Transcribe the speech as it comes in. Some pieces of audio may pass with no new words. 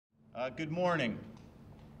Good morning,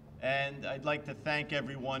 and I'd like to thank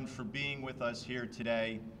everyone for being with us here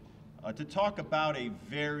today to talk about a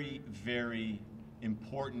very, very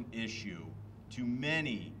important issue to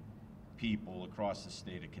many people across the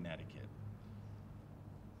state of Connecticut.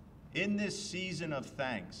 In this season of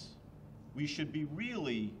thanks, we should be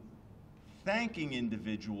really thanking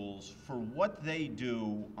individuals for what they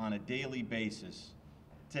do on a daily basis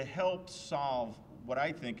to help solve what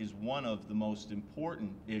I think is one of the most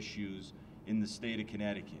important issues in the state of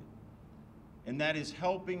Connecticut, and that is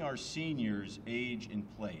helping our seniors age in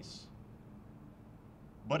place.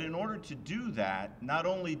 But in order to do that, not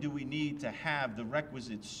only do we need to have the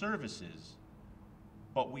requisite services,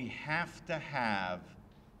 but we have to have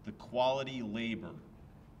the quality labor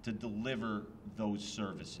to deliver those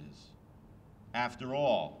services. After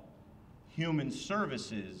all, human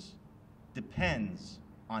services depends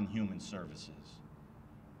on human services.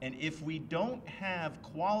 And if we don't have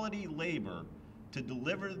quality labor to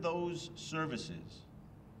deliver those services,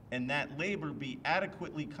 and that labor be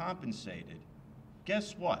adequately compensated,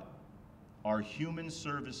 guess what? Our human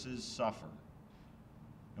services suffer.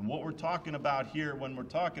 And what we're talking about here when we're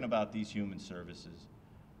talking about these human services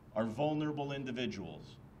are vulnerable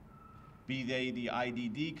individuals, be they the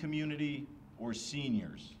IDD community or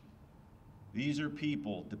seniors. These are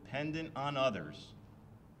people dependent on others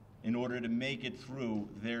in order to make it through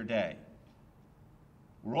their day.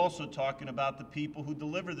 We're also talking about the people who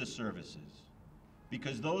deliver the services,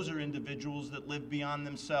 because those are individuals that live beyond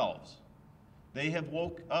themselves. They have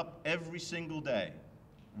woke up every single day,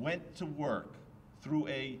 went to work through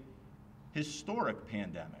a historic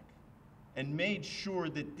pandemic, and made sure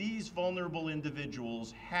that these vulnerable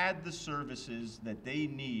individuals had the services that they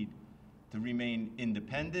need to remain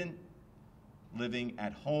independent, living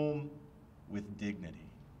at home with dignity.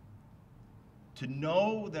 To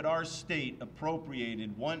know that our state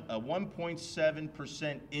appropriated a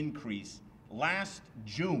 1.7% increase last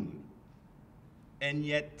June, and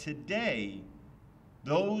yet today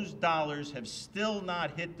those dollars have still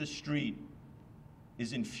not hit the street,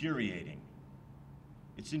 is infuriating.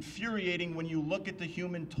 It's infuriating when you look at the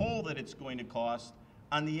human toll that it's going to cost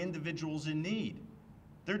on the individuals in need.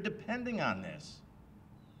 They're depending on this.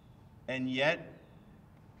 And yet,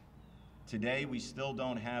 today, we still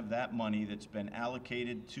don't have that money that's been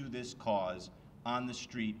allocated to this cause on the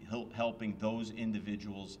street helping those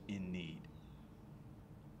individuals in need.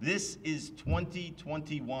 This is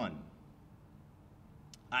 2021.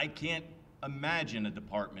 I can't imagine a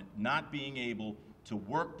department not being able to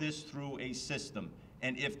work this through a system.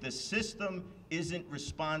 And if the system isn't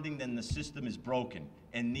responding, then the system is broken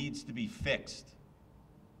and needs to be fixed.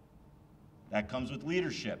 That comes with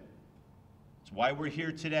leadership. It's why we're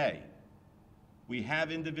here today. We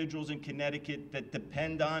have individuals in Connecticut that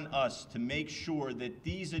depend on us to make sure that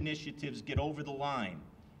these initiatives get over the line.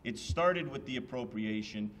 It started with the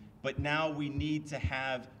appropriation, but now we need to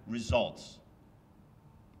have results.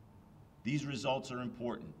 These results are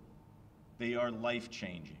important. They are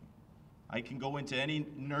life-changing. I can go into any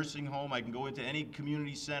nursing home, I can go into any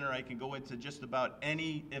community center, I can go into just about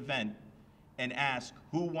any event and ask,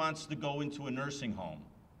 who wants to go into a nursing home?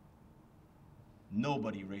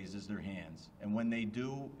 Nobody raises their hands. And when they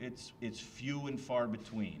do, it's few and far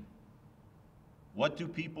between. What do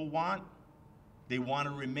people want? They want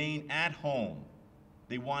to remain at home.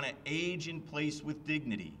 They want to age in place with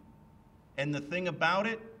dignity. And the thing about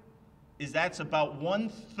it is that's about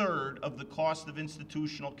 1/3 of the cost of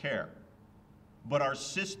institutional care. But our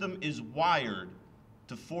system is wired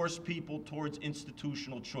to force people towards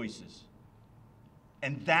institutional choices.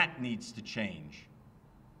 And that needs to change.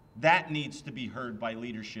 That needs to be heard by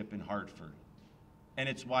leadership in Hartford. And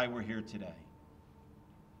it's why we're here today.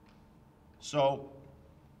 So,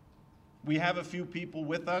 we have a few people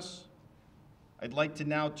with us. I'd like to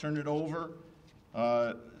now turn it over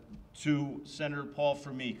to Senator Paul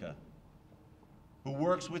Formica, who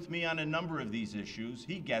works with me on a number of these issues.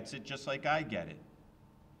 He gets it just like I get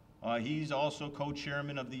it. He's also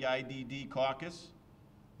co-chairman of the IDD caucus,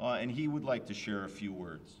 and he would like to share a few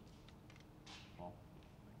words.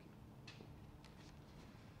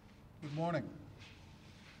 Good morning.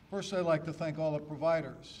 First, I'd like to thank all the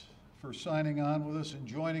providers for signing on with us and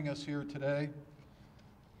joining us here today,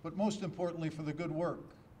 but most importantly for the good work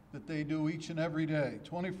that they do each and every day,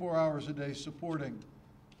 24 hours a day, supporting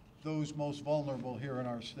those most vulnerable here in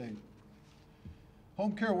our state.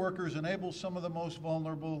 Home care workers enable some of the most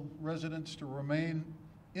vulnerable residents to remain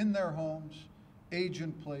in their homes, age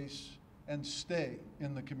in place, and stay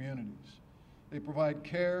in the communities. They provide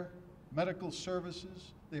care, medical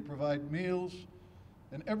services, they provide meals,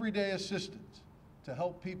 and everyday assistance to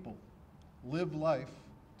help people live life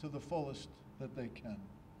to the fullest that they can.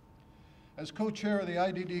 As co-chair of the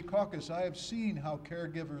IDD caucus, I have seen how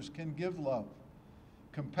caregivers can give love,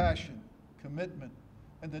 compassion, commitment,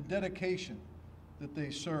 and the dedication that they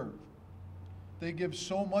serve. They give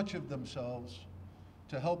so much of themselves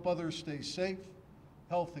to help others stay safe,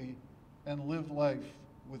 healthy, and live life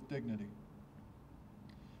with dignity.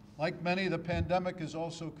 Like many, the pandemic has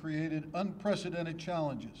also created unprecedented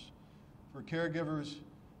challenges for caregivers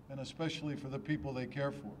and especially for the people they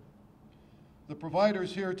care for. The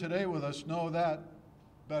providers here today with us know that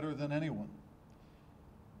better than anyone.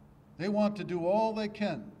 They want to do all they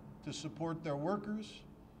can to support their workers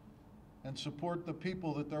and support the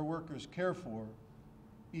people that their workers care for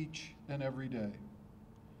each and every day.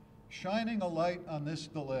 Shining a light on this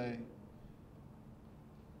delay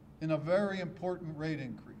in a very important rate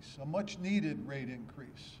increase, a much needed rate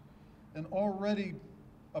increase, an already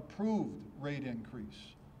approved rate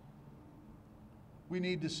increase. We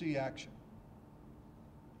need to see action.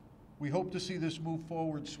 We hope to see this move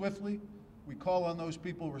forward swiftly. We call on those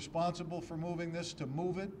people responsible for moving this to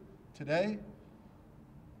move it today.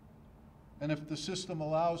 And if the system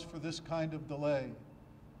allows for this kind of delay,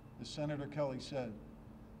 as Senator Kelly said,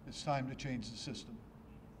 it's time to change the system.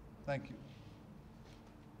 Thank you.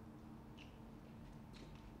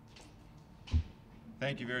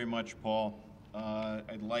 Thank you very much, Paul.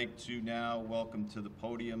 I'd like to now welcome to the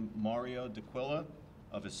podium Mario D'Aquila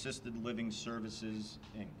of Assisted Living Services,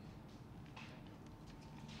 Inc.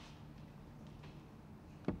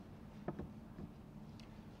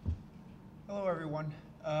 Hello, everyone.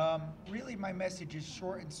 Really, my message is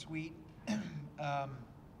short and sweet.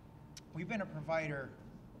 We've been a provider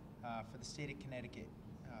for the state of Connecticut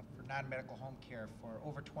for non-medical home care for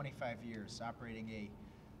over 25 years, operating a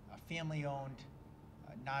family-owned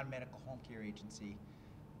non-medical home care agency.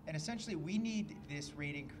 And essentially, we need this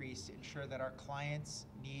rate increase to ensure that our clients'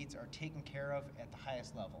 needs are taken care of at the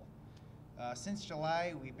highest level. Since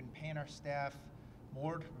July, we've been paying our staff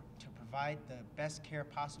more to provide the best care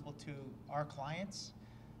possible to our clients,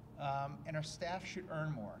 and our staff should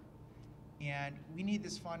earn more. And we need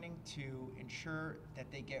this funding to ensure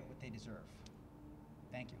that they get what they deserve.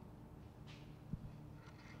 Thank you.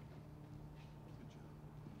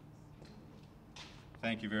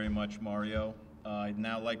 Thank you very much, Mario. I'd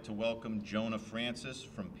now like to welcome Jonah Francis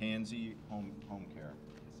from Pansy Home Care.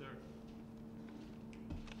 Yes, sir.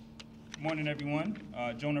 Good morning, everyone.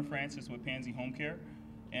 Jonah Francis with Pansy Home Care.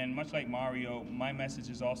 And much like Mario, my message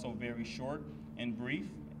is also very short and brief.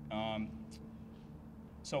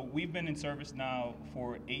 So we've been in service now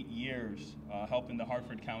for 8 years, helping the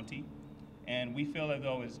Hartford County. And we feel as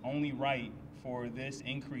though it's only right for this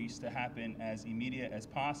increase to happen as immediate as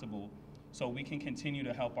possible so we can continue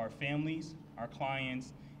to help our families, our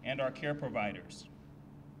clients, and our care providers.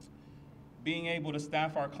 Being able to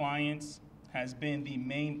staff our clients has been the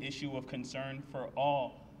main issue of concern for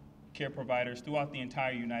all care providers throughout the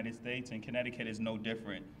entire United States, and Connecticut is no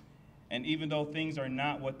different. And even though things are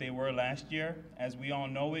not what they were last year, as we all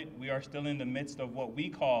know it, we are still in the midst of what we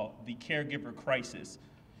call the caregiver crisis.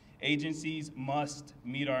 Agencies must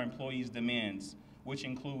meet our employees' demands, which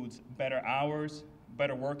includes better hours,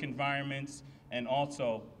 better work environments, and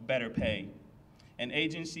also better pay. And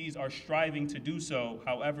agencies are striving to do so.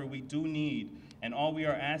 However, we do need, and all we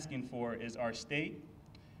are asking for is our state,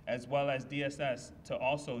 as well as DSS, to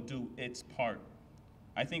also do its part.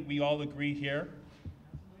 I think we all agree here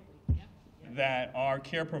that our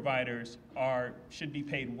care providers should be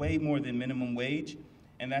paid way more than minimum wage,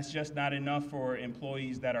 and that's just not enough for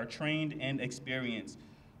employees that are trained and experienced.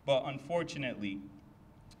 But unfortunately,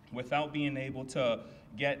 without being able to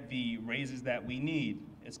get the raises that we need,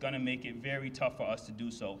 it's going to make it very tough for us to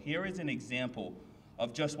do so. Here is an example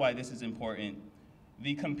of just why this is important.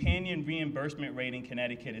 The companion reimbursement rate in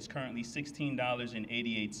Connecticut is currently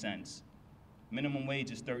 $16.88. Minimum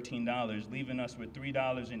wage is $13, leaving us with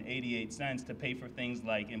 $3.88 to pay for things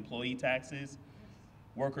like employee taxes,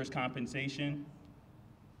 workers' compensation,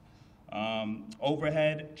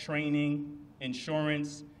 overhead, training,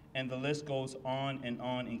 insurance, and the list goes on,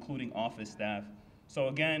 including office staff. So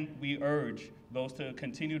again, we urge those to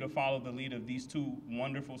continue to follow the lead of these two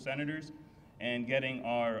wonderful senators and getting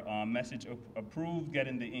our message approved,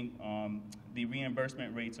 getting the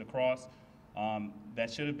reimbursement rates across. That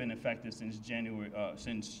should have been effective since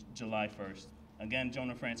July 1st. Again,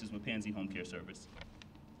 Jonah Francis with Pansy Home Care Service.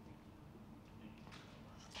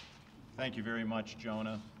 Thank you very much,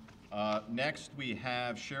 Jonah. Next, we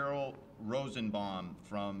have Cheryl Rosenbaum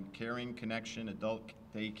from Caring Connection Adult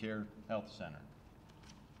Daycare Health Center.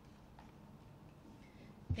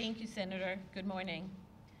 Thank you, Senator. Good morning.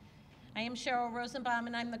 I am Cheryl Rosenbaum,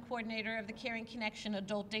 and I'm the coordinator of the Caring Connection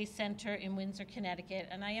Adult Day Center in Windsor, Connecticut,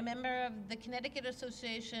 and I am a member of the Connecticut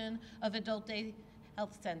Association of Adult Day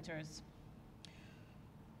Health Centers.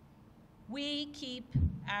 We keep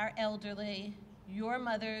our elderly, your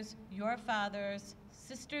mothers, your fathers,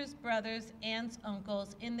 sisters, brothers, aunts,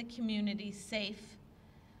 uncles in the community safe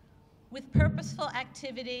with purposeful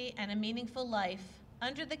activity and a meaningful life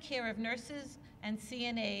under the care of nurses and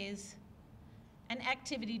CNAs and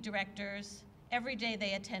activity directors every day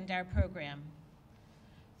they attend our program.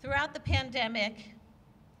 Throughout the pandemic,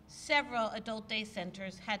 several adult day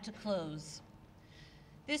centers had to close.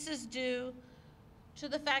 This is due to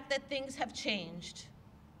the fact that things have changed.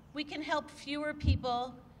 We can help fewer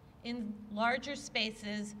people in larger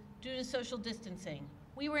spaces due to social distancing.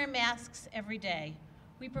 We wear masks every day.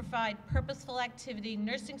 We provide purposeful activity,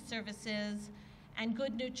 nursing services, and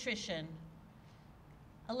good nutrition,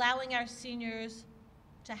 allowing our seniors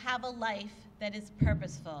to have a life that is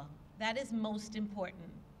purposeful. That is most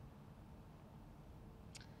important.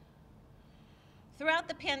 Throughout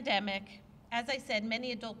the pandemic, as I said,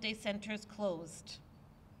 many adult day centers closed.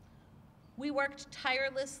 We worked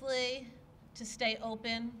tirelessly to stay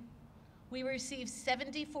open. We received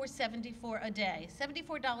 $74.74 a day,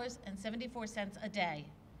 $74.74 a day.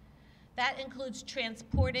 That includes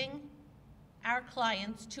transporting our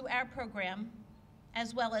clients to our program,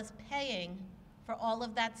 as well as paying for all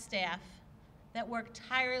of that staff that worked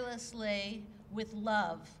tirelessly with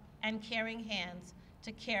love and caring hands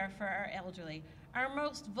to care for our elderly, our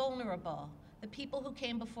most vulnerable, the people who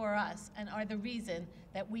came before us and are the reason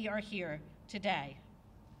that we are here today.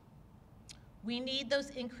 We need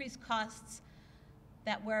those increased costs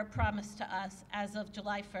that were promised to us as of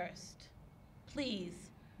July 1st.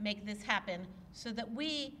 Please make this happen so that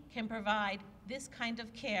we can provide this kind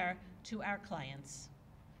of care to our clients.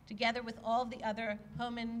 Together with all the other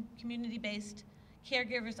home and community-based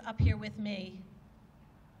caregivers up here with me,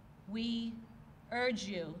 we urge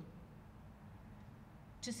you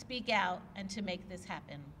to speak out and to make this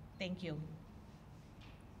happen. Thank you.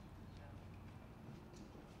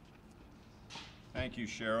 Thank you,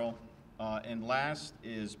 Cheryl. And last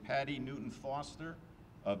is Patty Newton-Foster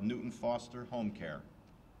of Newton-Foster Home Care.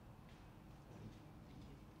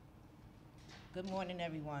 Good morning,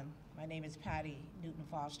 everyone. My name is Patty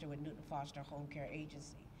Newton-Foster with Newton-Foster Home Care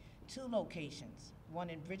Agency. 2 locations, one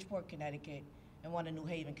in Bridgeport, Connecticut, and one in New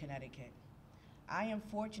Haven, Connecticut. I am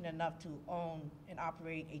fortunate enough to own and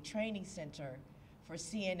operate a training center for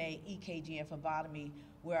CNA, EKG, and phlebotomy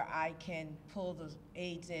where I can pull the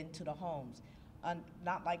aides into the homes.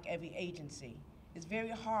 Not like every agency. It's very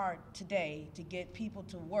hard today to get people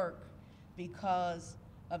to work because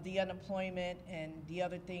of the unemployment and the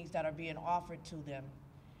other things that are being offered to them.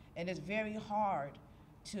 And it's very hard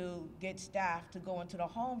to get staff to go into the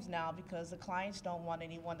homes now because the clients don't want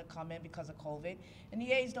anyone to come in because of COVID, and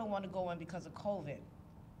the aides don't want to go in because of COVID.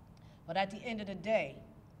 But at the end of the day,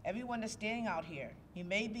 everyone that's standing out here, you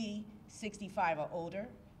may be 65 or older,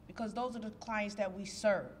 because those are the clients that we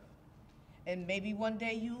serve. And maybe one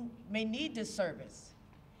day you may need this service.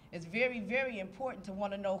 It's very, very important to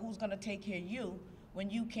want to know who's going to take care of you when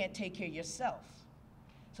you can't take care of yourself.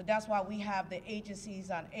 So that's why we have the agencies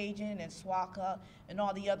on aging and SWACA and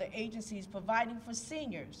all the other agencies providing for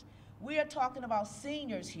seniors. We are talking about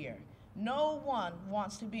seniors here. No one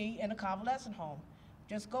wants to be in a convalescent home.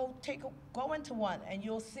 Just go into one and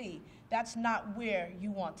you'll see that's not where you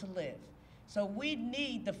want to live. So we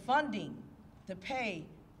need the funding to pay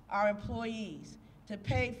our employees, to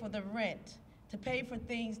pay for the rent, to pay for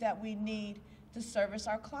things that we need to service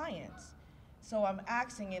our clients. So I'm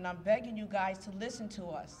asking and I'm begging you guys to listen to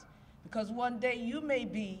us, because one day you may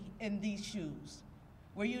be in these shoes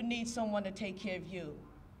where you need someone to take care of you.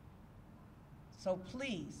 So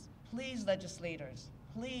please, please legislators,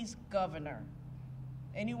 please governor,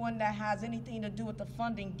 anyone that has anything to do with the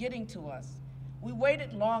funding getting to us. We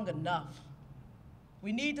waited long enough.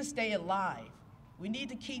 We need to stay alive. We need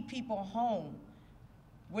to keep people home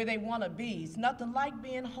where they want to be. It's nothing like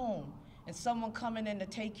being home and someone coming in to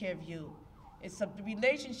take care of you. It's a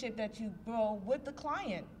relationship that you grow with the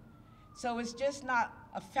client. So it's just not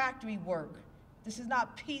a factory work. This is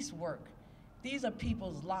not piece work. These are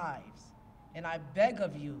people's lives. And I beg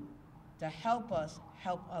of you to help us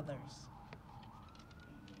help others.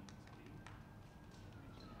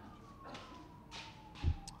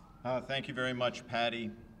 Thank you very much,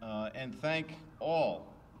 Patty. And thank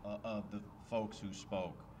all of the folks who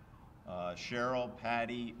spoke. Cheryl,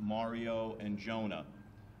 Patty, Mario, and Jonah.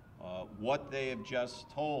 What they have just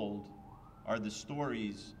told are the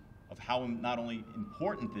stories of how not only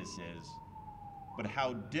important this is, but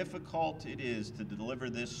how difficult it is to deliver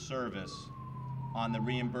this service on the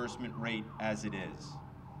reimbursement rate as it is.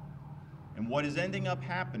 And what is ending up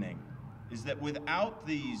happening is that without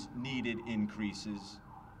these needed increases,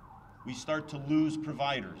 we start to lose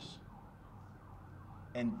providers.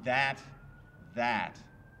 And that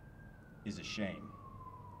is a shame.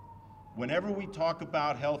 Whenever we talk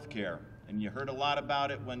about health care, and you heard a lot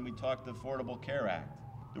about it when we talked the Affordable Care Act,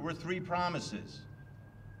 there were 3 promises.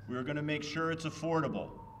 We were going to make sure it's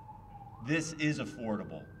affordable. This is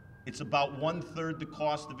affordable. It's about 1/3 the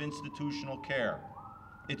cost of institutional care.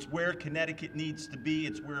 It's where Connecticut needs to be.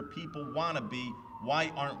 It's where people want to be.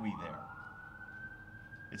 Why aren't we there?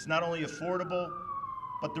 It's not only affordable,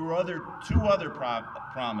 but there were 2 other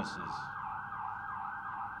promises.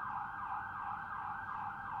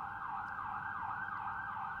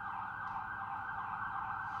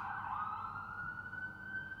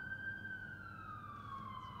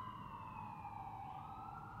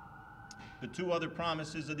 The 2 other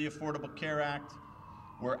promises of the Affordable Care Act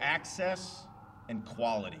were access and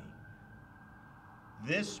quality.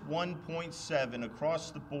 This 1.7 across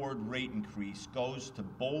the board rate increase goes to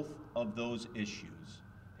both of those issues,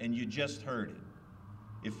 and you just heard it.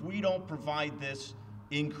 If we don't provide this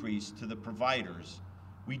increase to the providers,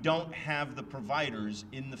 we don't have the providers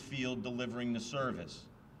in the field delivering the service.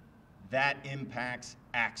 That impacts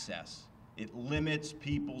access. It limits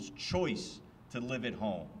people's choice to live at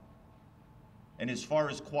home. And as far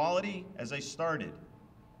as quality, as I started,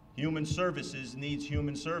 human services needs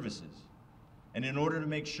human services. And in order to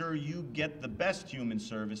make sure you get the best human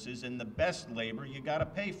services and the best labor, you gotta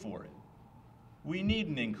pay for it. We need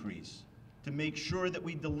an increase to make sure that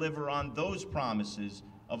we deliver on those promises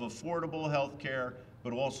of affordable health care,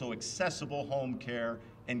 but also accessible home care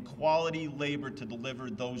and quality labor to deliver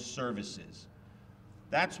those services.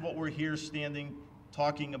 That's what we're here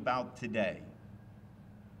talking about today.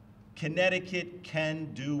 Connecticut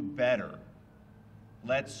can do better.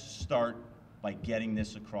 Let's start by getting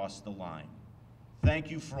this across the line. Thank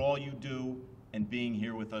you for all you do and being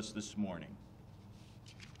here with us this morning.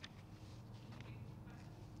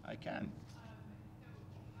 I can. So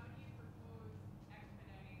how do you propose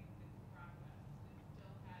expediting this process? It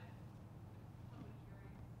still has public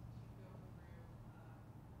hearings to go through.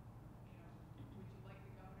 Would you like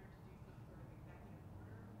the governor to do some sort of executive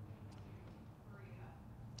order to hurry it up?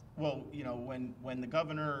 Well, when the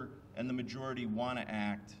governor and the majority want to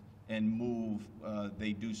act and move,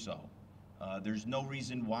 they do so. There's no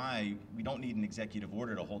reason why we don't need an executive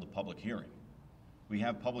order to hold a public hearing. We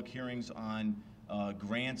have public hearings on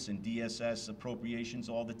grants and DSS appropriations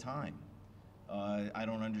all the time. I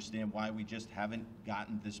don't understand why we just haven't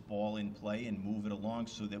gotten this ball in play and move it along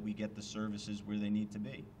so that we get the services where they need to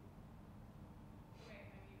be. What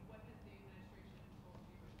has the administration told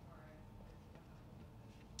you as far as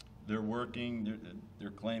They're working,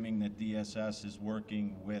 they're claiming that DSS is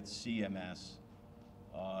working with CMS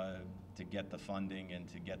to get the funding and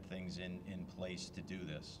to get things in place to do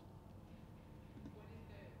this. what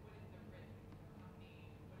is the risk? What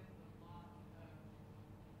is the loss of,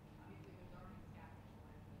 obviously there's already staffing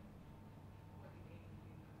challenges for the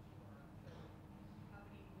agencies, I'm sure. So how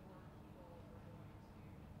many more people are going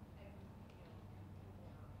to exit the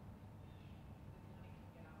field before this money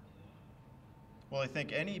can get out the door? Well, I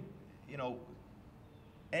think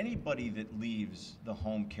anybody that leaves the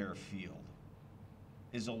home care field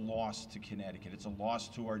is a loss to Connecticut. It's a loss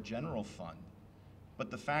to our general fund.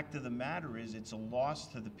 But the fact of the matter is it's a loss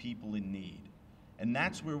to the people in need. And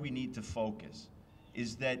that's where we need to focus,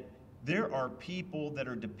 is that there are people that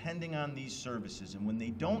are depending on these services, and when they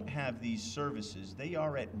don't have these services, they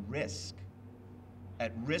are at risk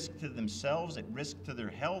to themselves, at risk to their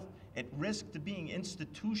health, at risk to being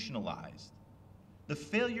institutionalized. The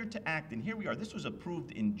failure to act, and here we are, this was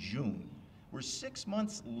approved in June. We're 6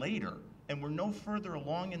 months later, and we're no further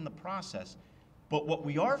along in the process. But what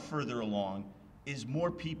we are further along is more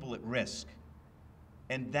people at risk.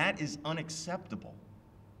 And that is unacceptable.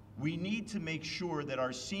 We need to make sure that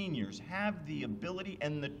our seniors have the ability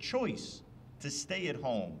and the choice to stay at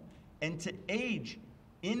home and to age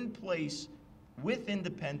in place with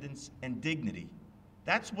independence and dignity.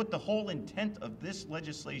 That's what the whole intent of this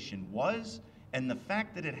legislation was, and the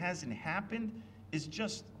fact that it hasn't happened is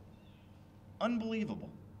just unbelievable.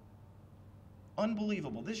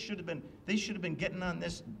 Unbelievable. They should have been getting on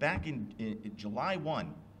this back in July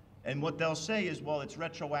 1. And what they'll say is, well, it's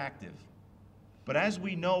retroactive. But as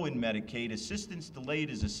we know in Medicaid, assistance delayed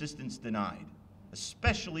is assistance denied,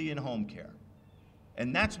 especially in home care.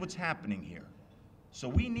 And that's what's happening here. So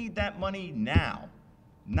we need that money now,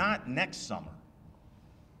 not next summer.